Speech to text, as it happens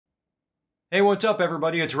Hey, what's up,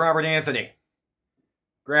 everybody? It's Robert Anthony.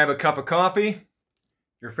 Grab a cup of coffee,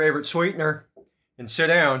 your favorite sweetener, and sit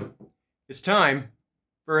down. It's time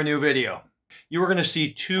for a new video. You are going to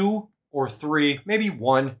see 2 or 3, maybe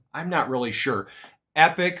 1, I'm not really sure,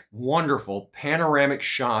 epic, wonderful panoramic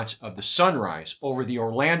shots of the sunrise over the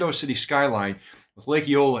Orlando city skyline with Lake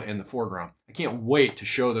Eola in the foreground. I can't wait to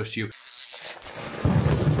show those to you.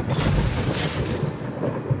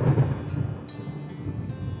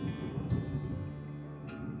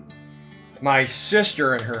 My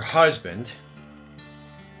sister and her husband,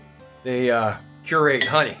 they curate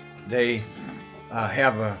honey. They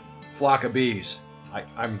have a flock of bees.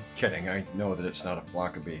 I'm kidding. I know that it's not a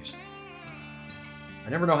flock of bees. I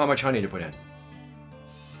never know how much honey to put in.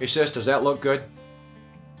 Hey sis, does that look good?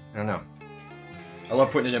 I don't know. I love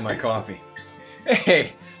putting it in my coffee.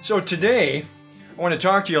 Hey, so today I want to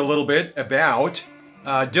talk to you a little bit about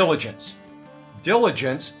diligence.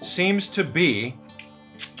 Diligence seems to be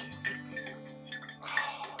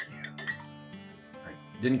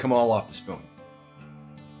didn't come all off the spoon.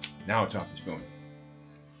 Now it's off the spoon.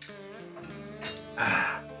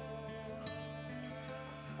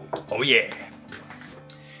 Oh yeah.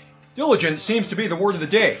 Diligence seems to be the word of the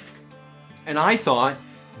day. And I thought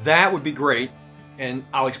that would be great, and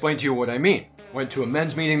I'll explain to you what I mean. Went to a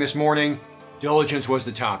men's meeting this morning. Diligence was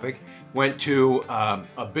the topic. Went to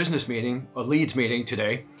a business meeting, a leads meeting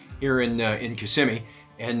today here in Kissimmee,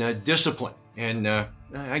 and discipline. And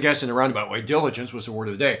I guess in a roundabout way, diligence was the word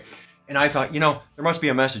of the day. And I thought, you know, there must be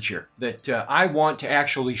a message here that I want to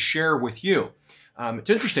actually share with you. It's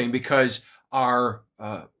interesting because our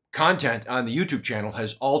content on the YouTube channel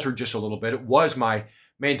has altered just a little bit. It was my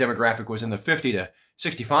main demographic was in the 50 to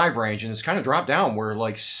 65 range, and it's kind of dropped down where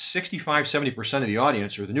like 65-70% of the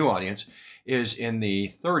audience, or the new audience, is in the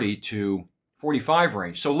 30 to 45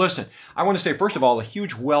 range. So listen, I want to say, first of all, a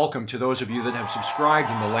huge welcome to those of you that have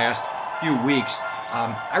subscribed in the last few weeks.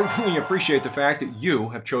 I really appreciate the fact that you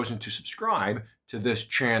have chosen to subscribe to this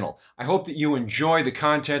channel. I hope that you enjoy the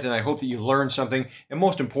content, and I hope that you learn something, and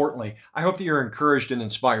most importantly, I hope that you're encouraged and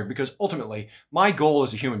inspired, because ultimately my goal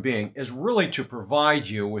as a human being is really to provide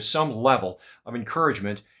you with some level of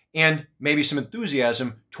encouragement and maybe some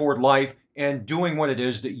enthusiasm toward life and doing what it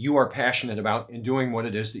is that you are passionate about and doing what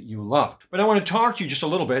it is that you love. But I want to talk to you just a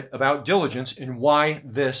little bit about diligence and why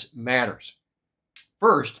this matters.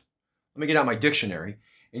 First, let me get out my dictionary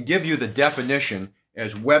and give you the definition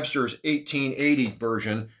as Webster's 1880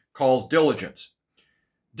 version calls diligence.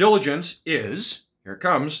 Diligence is, here it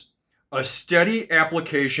comes, a steady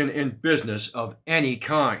application in business of any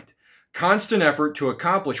kind, constant effort to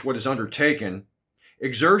accomplish what is undertaken,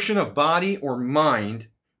 exertion of body or mind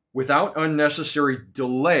without unnecessary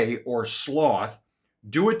delay or sloth,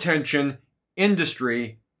 due attention,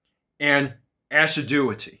 industry, and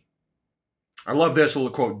assiduity. I love this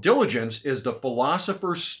little quote. Diligence is the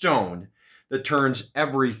philosopher's stone that turns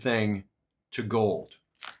everything to gold.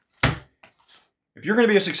 If you're going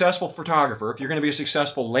to be a successful photographer, if you're going to be a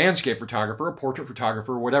successful landscape photographer, a portrait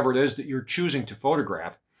photographer, whatever it is that you're choosing to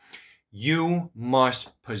photograph, you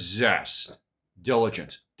must possess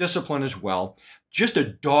diligence, discipline as well, just a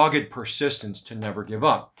dogged persistence to never give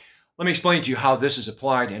up. Let me explain to you how this is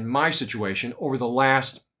applied in my situation over the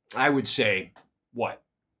last, I would say, what?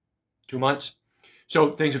 2 months.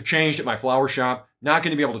 So things have changed at my flower shop. Not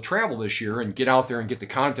going to be able to travel this year and get out there and get the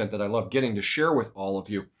content that I love getting to share with all of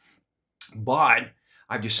you. But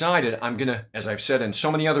I've decided I'm going to, as I've said in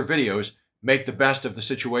so many other videos, make the best of the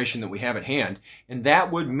situation that we have at hand. And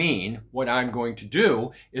that would mean what I'm going to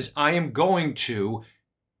do is I am going to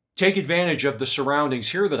take advantage of the surroundings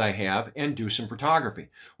here that I have and do some photography.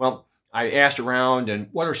 Well, I asked around and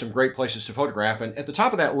what are some great places to photograph, and at the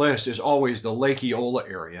top of that list is always the Lake Eola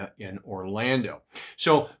area in Orlando.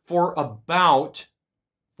 So for about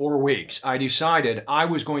 4 weeks, I decided I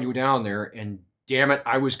was going to go down there and damn it,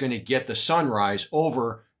 I was going to get the sunrise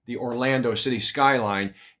over the Orlando city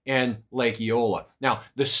skyline and Lake Eola. Now,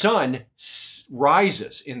 the sun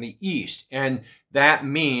rises in the east, and that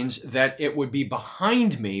means that it would be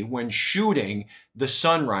behind me when shooting the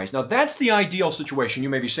sunrise. Now, that's the ideal situation. You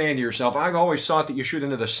may be saying to yourself, I've always thought that you shoot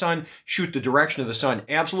into the sun, shoot the direction of the sun.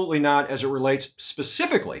 Absolutely not, as it relates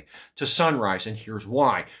specifically to sunrise, and here's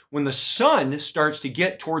why. When the sun starts to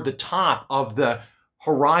get toward the top of the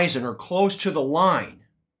horizon or close to the line,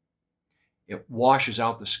 it washes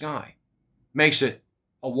out the sky, makes it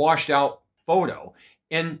a washed out photo,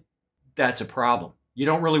 and that's a problem. You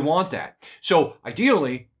don't really want that. So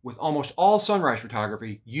ideally, with almost all sunrise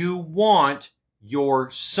photography, you want your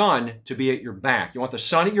sun to be at your back. You want the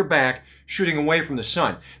sun at your back, shooting away from the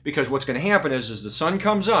sun. Because what's going to happen is, as the sun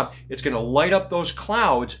comes up, it's going to light up those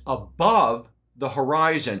clouds above the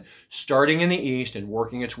horizon, starting in the east and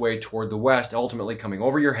working its way toward the west, ultimately coming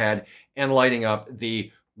over your head and lighting up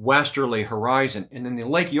the westerly horizon. And in the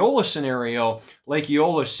Lake Eola scenario, Lake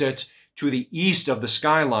Eola sits to the east of the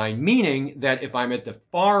skyline, meaning that if I'm at the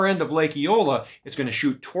far end of Lake Eola, it's going to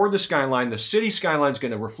shoot toward the skyline. The city skyline is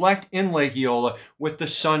going to reflect in Lake Eola with the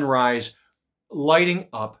sunrise lighting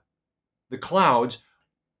up the clouds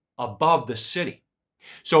above the city.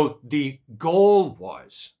 So the goal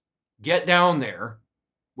was get down there,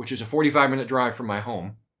 which is a 45-minute drive from my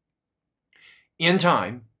home, in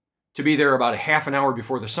time to be there about a half an hour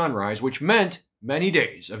before the sunrise, which meant many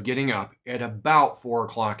days of getting up at about 4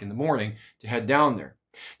 o'clock in the morning to head down there.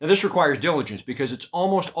 Now, this requires diligence because it's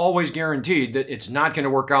almost always guaranteed that it's not going to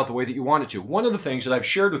work out the way that you want it to. One of the things that I've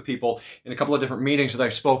shared with people in a couple of different meetings that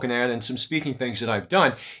I've spoken at and some speaking things that I've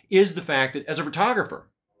done is the fact that as a photographer,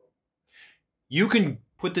 you can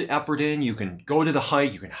put the effort in, you can go to the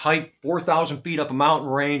hike, you can hike 4,000 feet up a mountain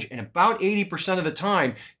range, and about 80% of the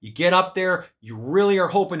time, you get up there, you really are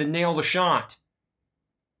hoping to nail the shot.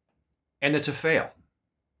 And it's a fail.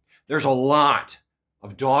 There's a lot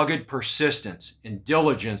of dogged persistence and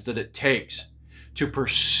diligence that it takes to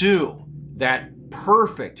pursue that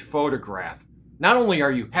perfect photograph. Not only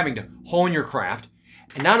are you having to hone your craft,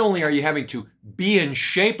 and not only are you having to be in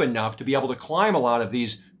shape enough to be able to climb a lot of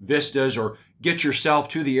these vistas or get yourself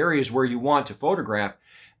to the areas where you want to photograph,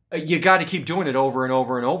 you got to keep doing it over and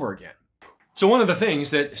over and over again. So one of the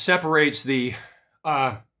things that separates the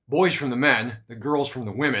boys from the men, the girls from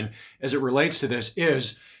the women, as it relates to this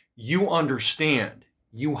is you understand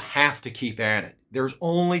you have to keep at it. There's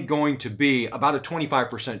only going to be about a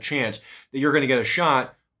 25% chance that you're going to get a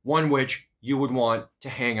shot, one which you would want to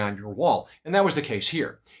hang on your wall. And that was the case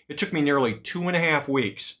here. It took me nearly 2.5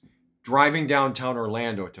 weeks driving downtown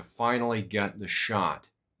Orlando to finally get the shot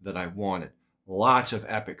that I wanted. Lots of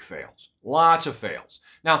epic fails. Lots of fails.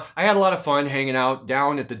 Now, I had a lot of fun hanging out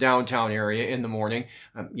down at the downtown area in the morning,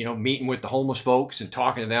 meeting with the homeless folks and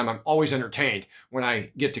talking to them. I'm always entertained when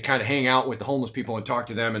I get to kind of hang out with the homeless people and talk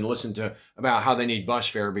to them and listen to about how they need bus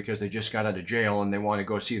fare because they just got out of jail and they want to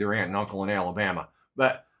go see their aunt and uncle in Alabama.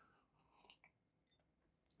 But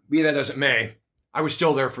be that as it may, I was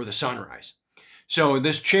still there for the sunrise. So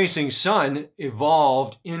this chasing sun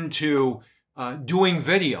evolved into doing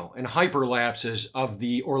video and hyperlapses of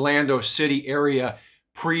the Orlando City area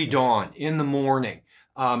pre-dawn in the morning.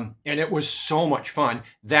 And it was so much fun.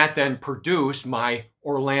 That then produced my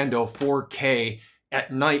Orlando 4K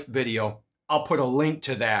at night video. I'll put a link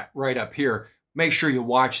to that right up here. Make sure you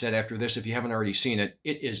watch that after this if you haven't already seen it.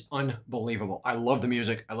 It is unbelievable. I love the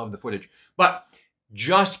music. I love the footage. But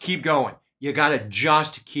just keep going. You got to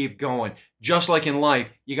just keep going. Just like in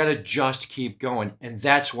life, you got to just keep going. And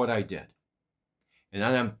that's what I did. And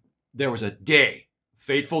then there was a day,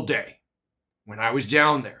 fateful day, when I was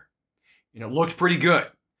down there. And it looked pretty good.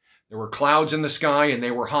 There were clouds in the sky and they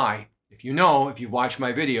were high. If you've watched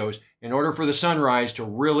my videos, in order for the sunrise to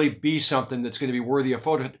really be something that's going to be worthy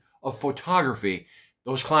of photography,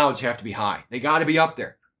 those clouds have to be high. They got to be up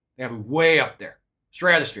there. They have to be way up there.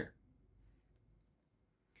 Stratosphere.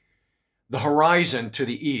 The horizon to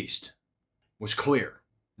the east was clear.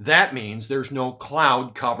 That means there's no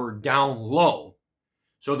cloud cover down low,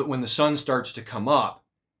 so that when the sun starts to come up,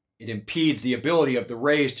 it impedes the ability of the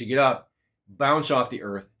rays to get up, bounce off the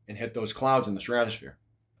earth, and hit those clouds in the stratosphere.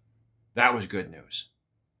 That was good news.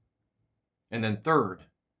 And then third,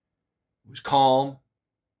 it was calm,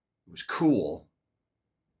 it was cool,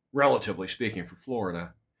 relatively speaking for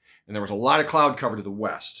Florida, and there was a lot of cloud cover to the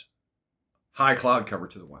west, high cloud cover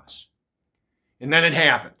to the west. And then it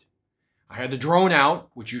happened. I had the drone out,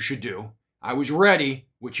 which you should do. I was ready,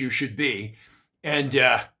 which you should be. And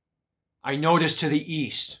I noticed to the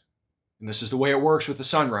east, and this is the way it works with the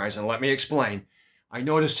sunrise, and let me explain. I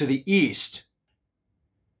noticed to the east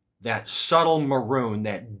that subtle maroon,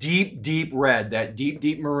 that deep, deep red, that deep,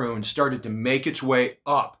 deep maroon started to make its way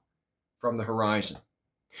up from the horizon.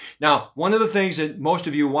 Now, one of the things that most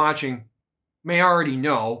of you watching may already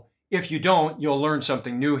know, if you don't, you'll learn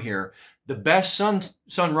something new here. The best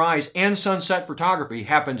sunrise and sunset photography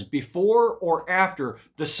happens before or after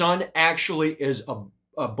the sun actually is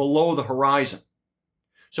below the horizon.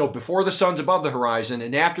 So before the sun's above the horizon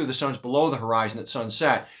and after the sun's below the horizon at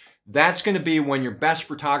sunset, that's going to be when your best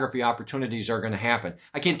photography opportunities are going to happen.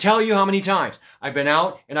 I can't tell you how many times I've been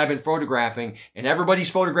out and I've been photographing, and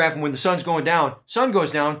everybody's photographing when the sun's going down. Sun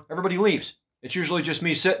goes down, everybody leaves. It's usually just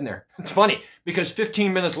me sitting there. It's funny because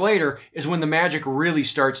 15 minutes later is when the magic really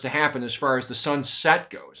starts to happen as far as the sunset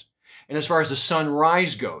goes. And as far as the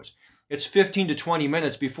sunrise goes, it's 15 to 20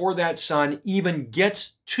 minutes before that sun even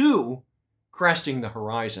gets to cresting the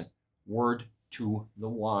horizon. Word to the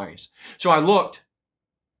wise. So I looked,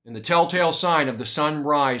 and the telltale sign of the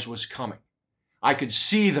sunrise was coming. I could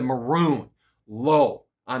see the maroon low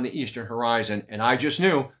on the eastern horizon, and I just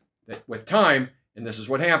knew that with time, and this is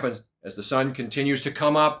what happens, as the sun continues to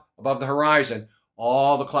come up above the horizon,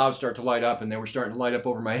 all the clouds start to light up, and they were starting to light up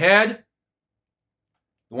over my head.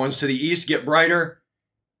 The ones to the east get brighter,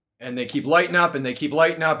 and they keep lighting up, and they keep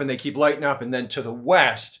lighting up, and they keep lighting up, and then to the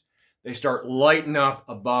west, they start lighting up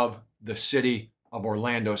above the city of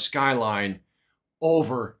Orlando skyline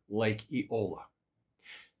over Lake Eola.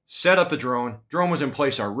 Set up the drone. Drone was in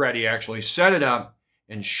place already, actually. Set it up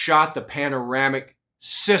and shot the panoramic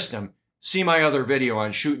system. See my other video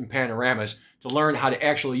on shooting panoramas to learn how to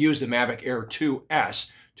actually use the Mavic Air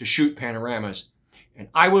 2S to shoot panoramas. And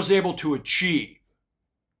I was able to achieve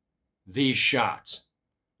these shots.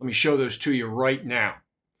 Let me show those to you right now.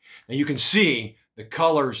 And you can see the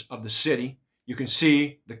colors of the city. You can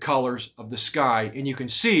see the colors of the sky. And you can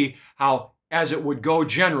see how, as it would go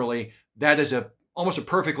generally, that is almost a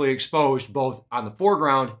perfectly exposed both on the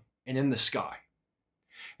foreground and in the sky.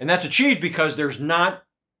 And that's achieved because there's not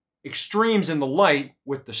extremes in the light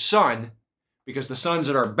with the sun, because the sun's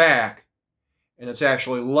at our back and it's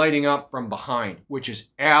actually lighting up from behind, which is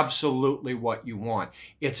absolutely what you want.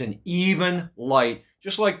 It's an even light,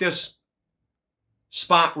 just like this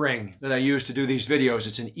spot ring that I use to do these videos.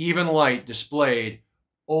 It's an even light displayed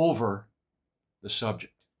over the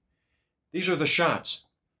subject. These are the shots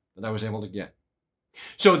that I was able to get.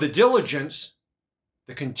 So the diligence,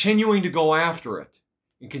 the continuing to go after it,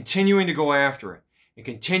 and continuing to go after it, and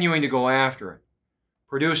continuing to go after it,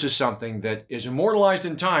 produces something that is immortalized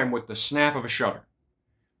in time with the snap of a shutter.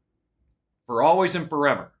 For always and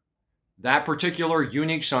forever, that particular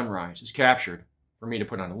unique sunrise is captured for me to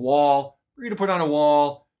put on a wall, for you to put on a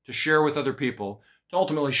wall, to share with other people, to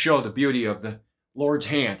ultimately show the beauty of the Lord's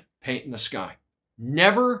hand painting the sky.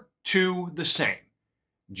 Never two the same,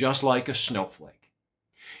 just like a snowflake.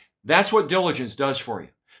 That's what diligence does for you.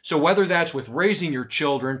 So whether that's with raising your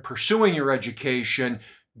children, pursuing your education,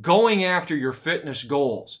 going after your fitness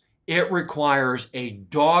goals, it requires a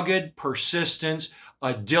dogged persistence,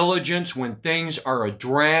 a diligence when things are a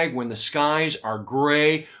drag, when the skies are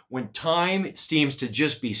gray, when time seems to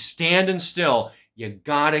just be standing still. You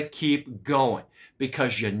gotta keep going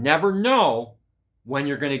because you never know when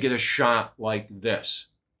you're going to get a shot like this.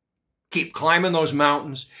 Keep climbing those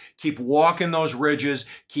mountains, keep walking those ridges,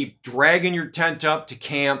 keep dragging your tent up to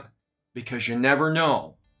camp, because you never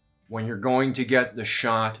know when you're going to get the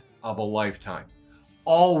shot of a lifetime.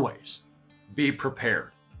 Always be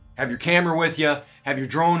prepared. Have your camera with you, have your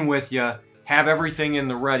drone with you, have everything in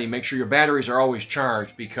the ready. Make sure your batteries are always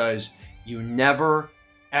charged, because you never,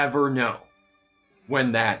 ever know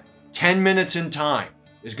when that 10 minutes in time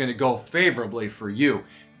is going to go favorably for you.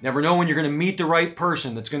 Never know when you're going to meet the right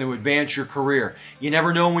person that's going to advance your career. You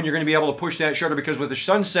never know when you're going to be able to push that shutter, because with a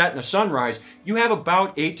sunset and a sunrise, you have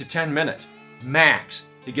about 8 to 10 minutes max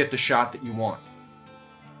to get the shot that you want.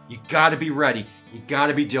 You got to be ready. You got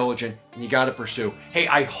to be diligent, and you got to pursue. Hey,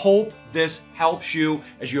 I hope this helps you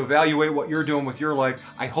as you evaluate what you're doing with your life.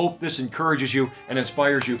 I hope this encourages you and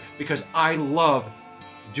inspires you, because I love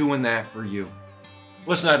doing that for you.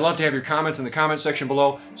 Listen, I'd love to have your comments in the comment section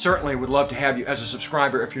below. Certainly would love to have you as a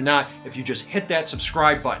subscriber. If you're not, if you just hit that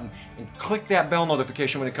subscribe button and click that bell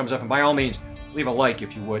notification when it comes up, and by all means, leave a like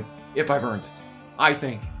if you would, if I've earned it. I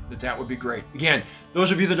think that would be great. Again,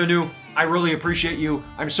 those of you that are new, I really appreciate you.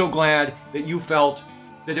 I'm so glad that you felt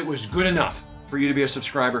that it was good enough for you to be a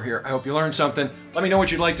subscriber here. I hope you learned something. Let me know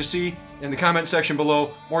what you'd like to see in the comment section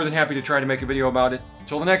below. More than happy to try to make a video about it.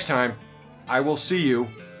 Until the next time, I will see you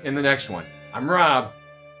in the next one. I'm Rob.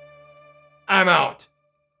 I'm out.